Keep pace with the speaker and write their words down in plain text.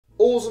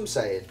All I'm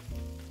saying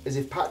is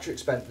if Patrick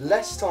spent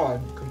less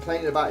time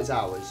complaining about his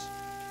hours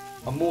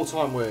and more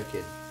time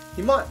working,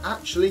 he might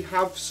actually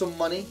have some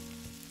money.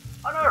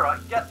 I know, right?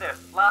 Get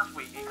this. Last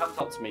week he comes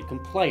up to me,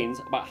 complains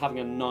about having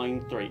a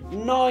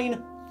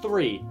 9-3.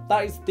 9-3!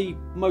 That is the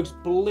most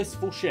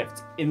blissful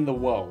shift in the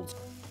world.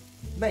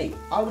 Mate,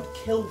 I would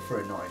kill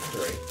for a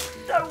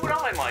 9-3. So would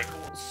I,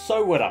 Michael.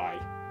 So would I.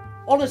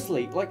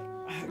 Honestly, like,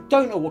 I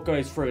don't know what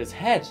goes through his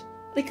head.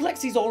 And he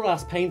collects these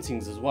old-ass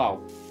paintings as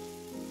well.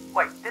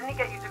 Wait, didn't he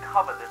get you to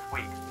cover this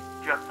week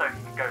just so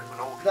he could go to an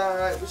auction?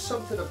 Nah, it was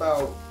something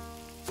about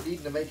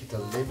needing to make a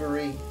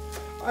delivery.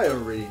 I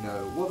don't really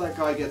know. What that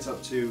guy gets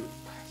up to,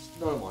 it's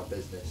none of my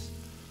business.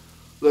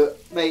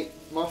 Look, mate,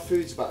 my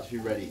food's about to be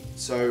ready,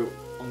 so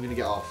I'm going to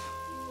get off.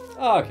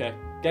 Oh, okay.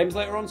 Games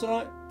later on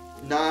tonight?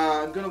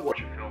 Nah, I'm going to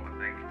watch a film,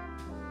 I think.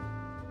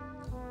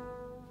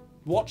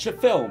 Watch a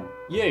film?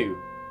 You?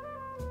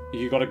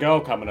 You got a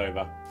girl coming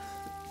over?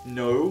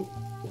 No.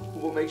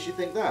 What makes you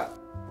think that?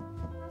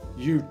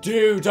 You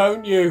do,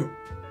 don't you?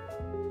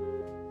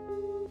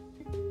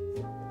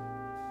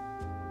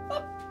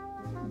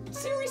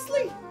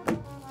 Seriously?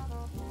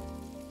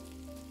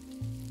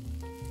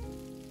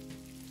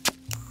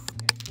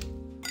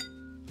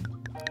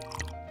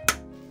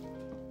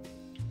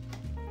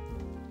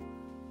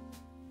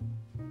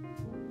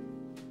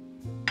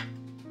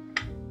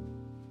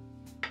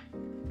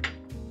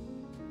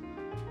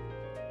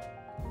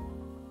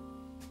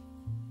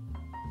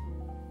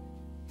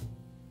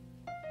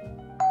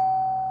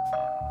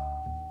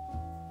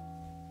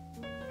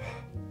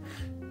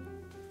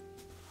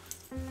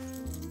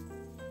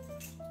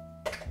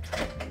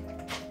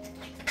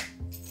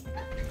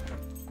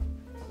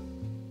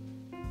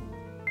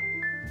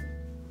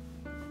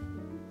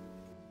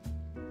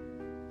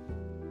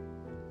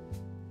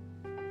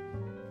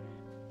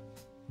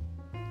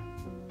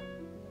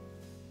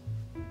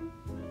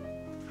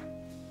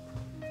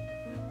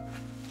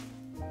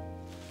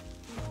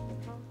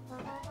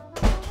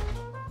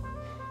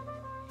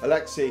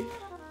 Alexi,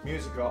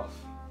 music off.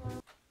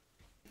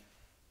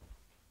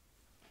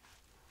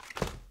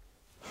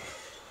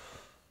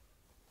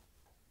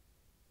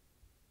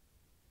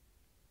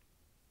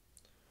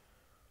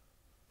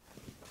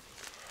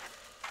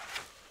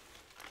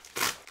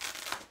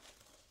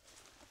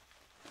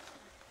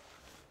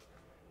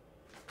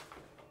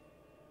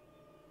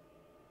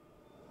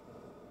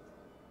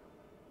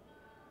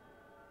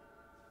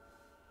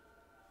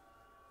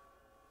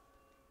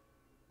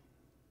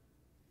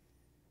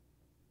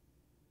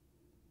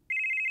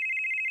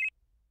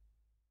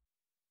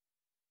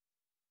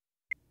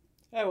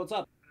 Hey, what's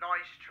up?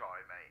 Nice try,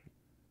 mate.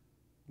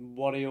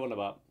 What are you on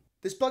about?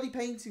 This bloody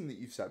painting that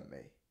you've sent me.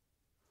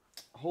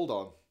 Hold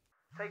on.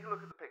 Take a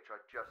look at the picture I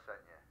just sent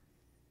you.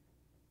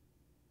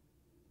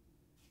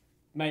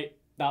 Mate,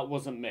 that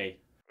wasn't me.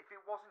 If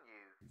it wasn't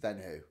you, then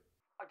who?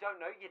 I don't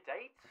know, your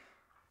date?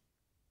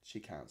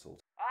 She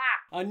cancelled.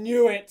 Ah! I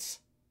knew it!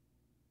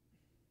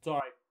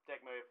 Sorry,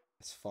 dick move.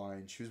 It's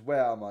fine. She was way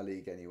out of my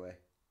league anyway.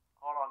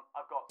 Hold on,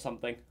 I've got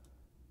something.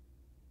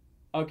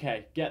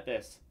 Okay, get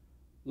this.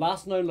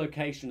 Last known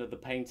location of the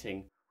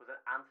painting was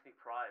at Anthony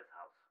Pryor's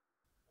house.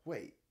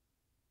 Wait,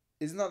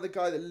 isn't that the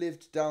guy that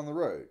lived down the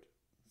road?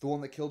 The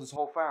one that killed his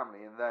whole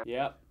family and then...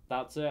 Yep,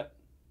 that's it.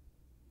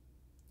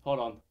 Hold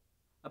on.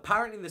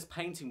 Apparently this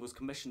painting was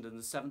commissioned in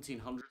the 1700s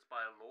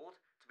by a lord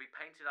to be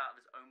painted out of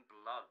his own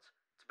blood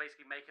to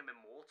basically make him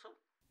immortal.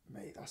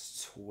 Mate,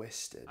 that's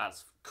twisted.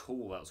 That's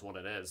cool, that's what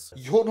it is.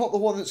 You're not the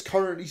one that's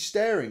currently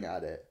staring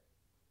at it.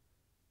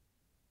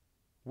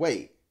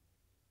 Wait.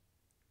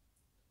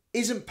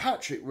 Isn't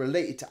Patrick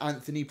related to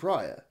Anthony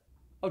Pryor?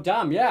 Oh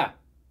damn, yeah.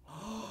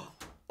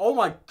 Oh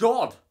my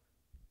god!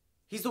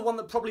 He's the one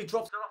that probably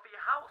dropped it off at your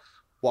house.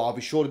 Well, I'll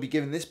be sure to be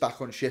giving this back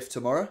on shift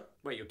tomorrow.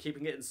 Wait, you're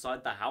keeping it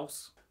inside the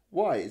house?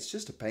 Why? It's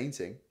just a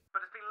painting.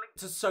 But it's been linked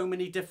to so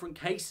many different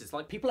cases.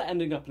 Like, people are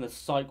ending up in a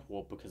psych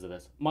ward because of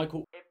this.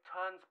 Michael, it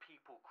turns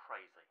people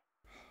crazy.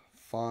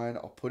 Fine,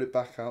 I'll put it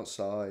back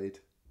outside.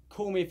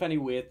 Call me if any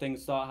weird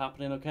things start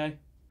happening, okay?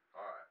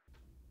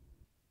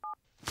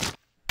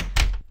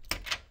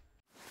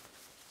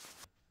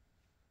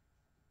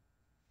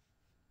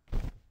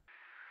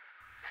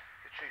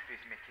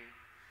 Mickey,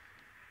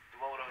 the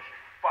world owes you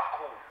fuck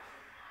all.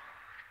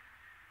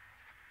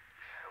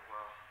 Yeah,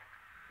 well,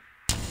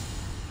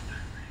 I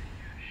don't really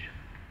give a shit.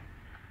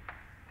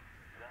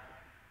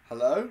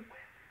 Hello?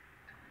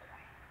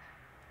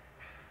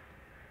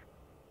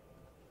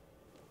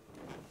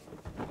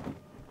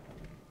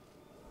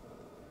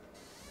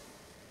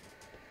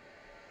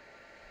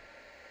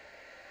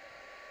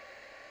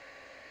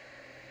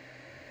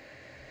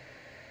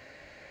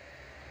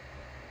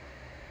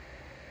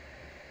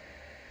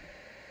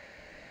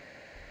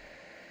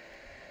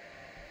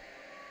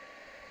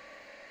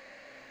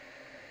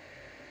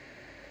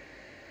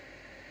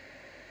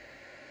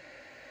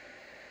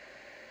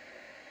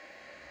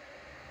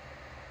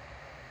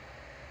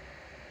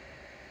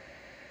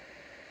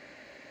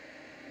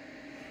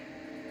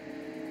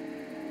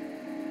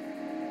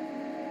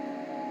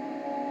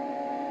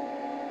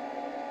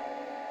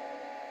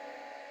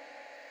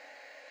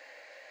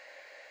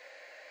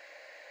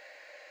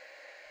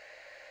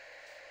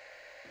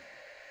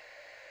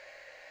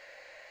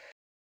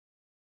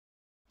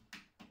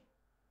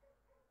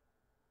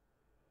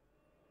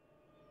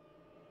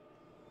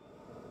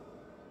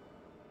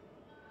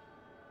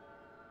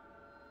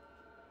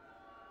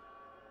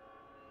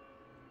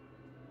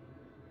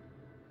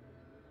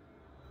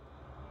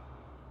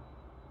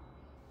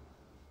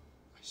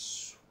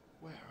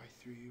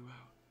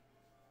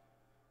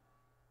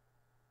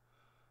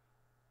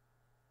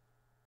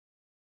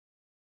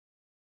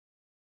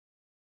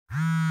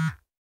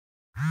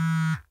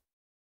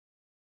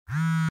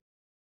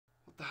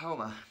 the hell,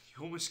 man?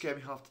 You almost scared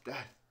me half to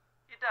death.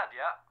 You're dead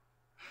yet?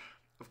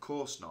 Of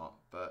course not,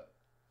 but...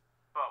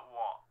 But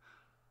what?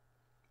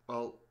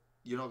 Well,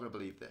 you're not going to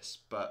believe this,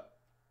 but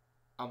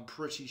I'm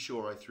pretty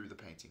sure I threw the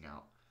painting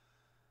out.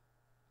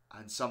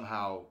 And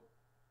somehow,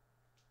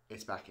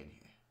 it's back in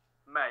here.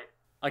 Mate.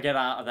 I get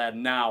out of there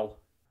now.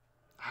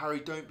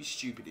 Harry, don't be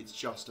stupid. It's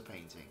just a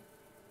painting.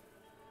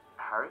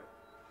 Harry?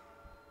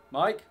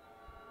 Mike?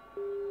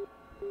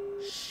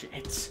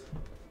 Shit.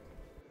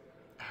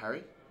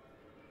 Harry?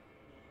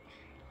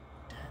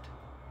 Dead.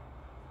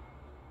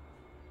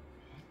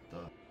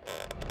 What the...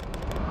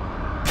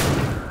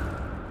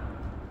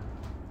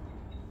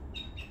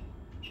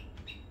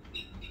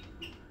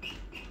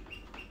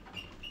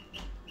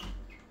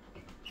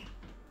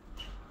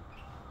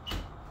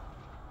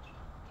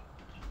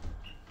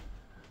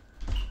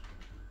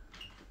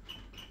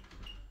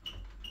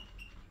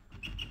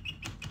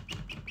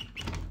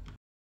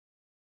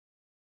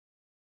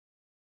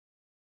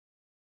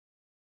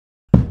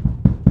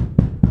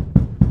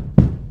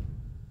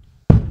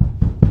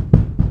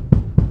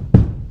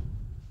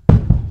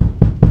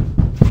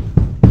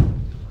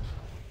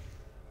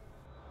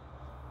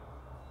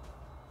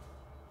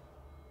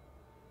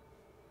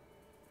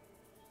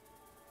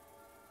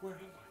 Where am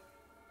I?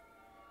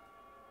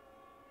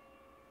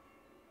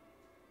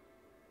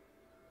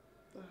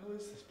 The hell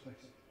is this place?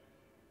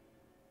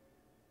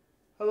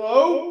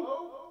 Hello? What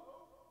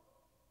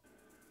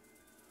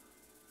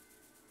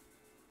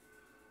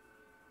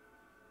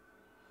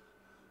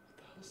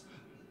the hell's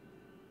that?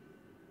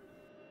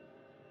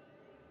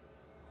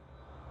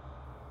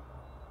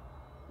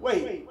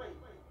 Wait.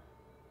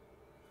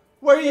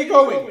 Where are you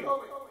going?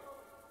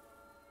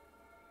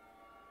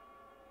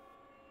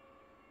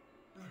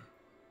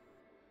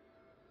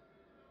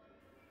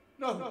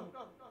 No.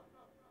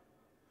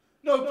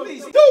 No,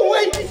 please. No,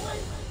 wait!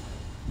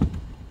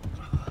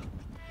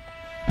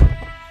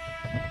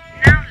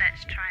 Now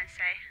let's try and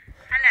say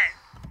hello.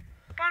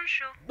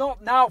 Bonjour.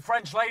 Not now,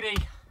 French lady.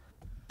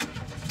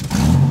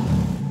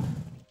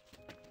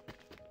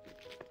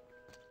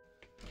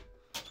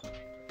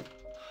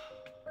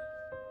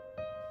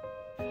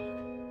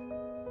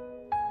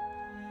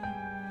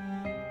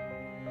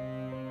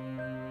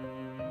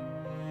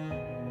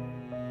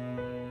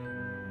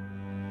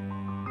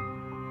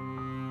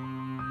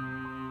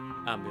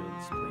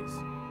 Ambulance, please.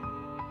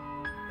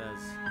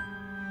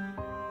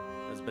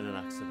 There's been an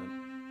accident.